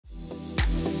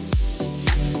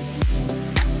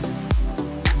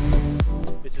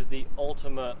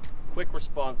ultimate quick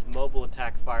response mobile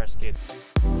attack fire skid.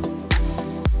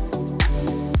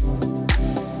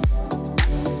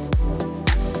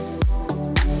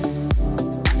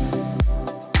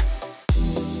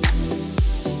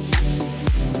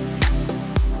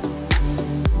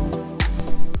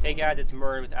 Hey guys, it's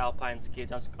Murray with Alpine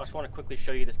Skids. I just want to quickly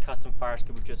show you this custom fire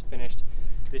skid we've just finished.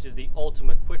 This is the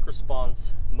ultimate quick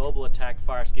response mobile attack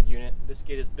fire skid unit. This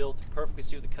skid is built to perfectly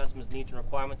suit the customer's needs and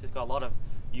requirements. It's got a lot of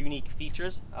unique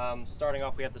features. Starting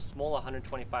off, we have the small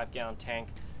 125 gallon tank.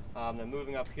 Then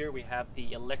moving up here, we have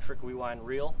the electric rewind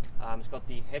reel. It's got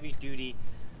the heavy duty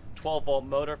 12 volt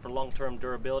motor for long-term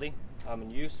durability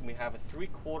in use. And we have a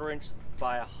 3/4 inch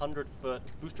by 100 foot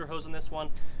booster hose on this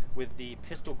one, with the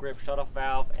pistol grip shutoff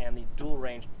valve and the dual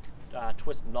range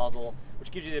twist nozzle,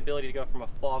 which gives you the ability to go from a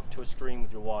fog to a stream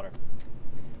with your water.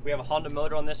 We have a Honda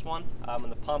motor on this one, and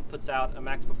the pump puts out a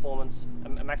max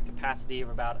capacity of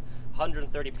about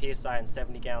 130 psi and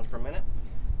 70 gallons per minute.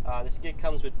 The skid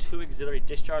comes with 2 auxiliary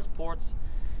discharge ports.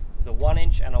 There's a 1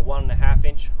 inch and a 1.5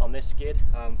 inch on this skid.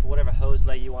 For whatever hose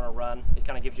lay you want to run, it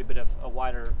kind of gives you a bit of a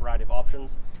wider variety of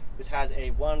options. This has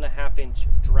a 1.5 inch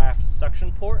draft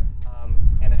suction port,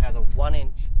 and it has a 1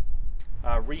 inch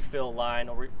refill line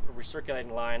or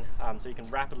recirculating line, so you can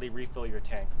rapidly refill your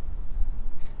tank.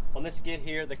 On this skid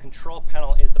here, the control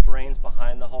panel is the brains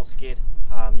behind the whole skid.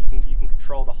 You can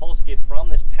control the whole skid from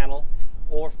this panel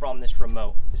or from this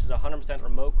remote. This is a 100%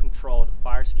 remote controlled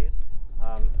fire skid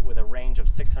with a range of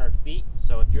 600 feet.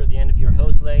 So if you're at the end of your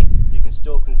hose lay, you can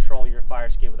still control your fire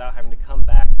skid without having to come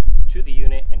back to the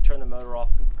unit and turn the motor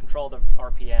off, control the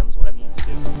RPMs, whatever you need to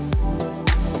do.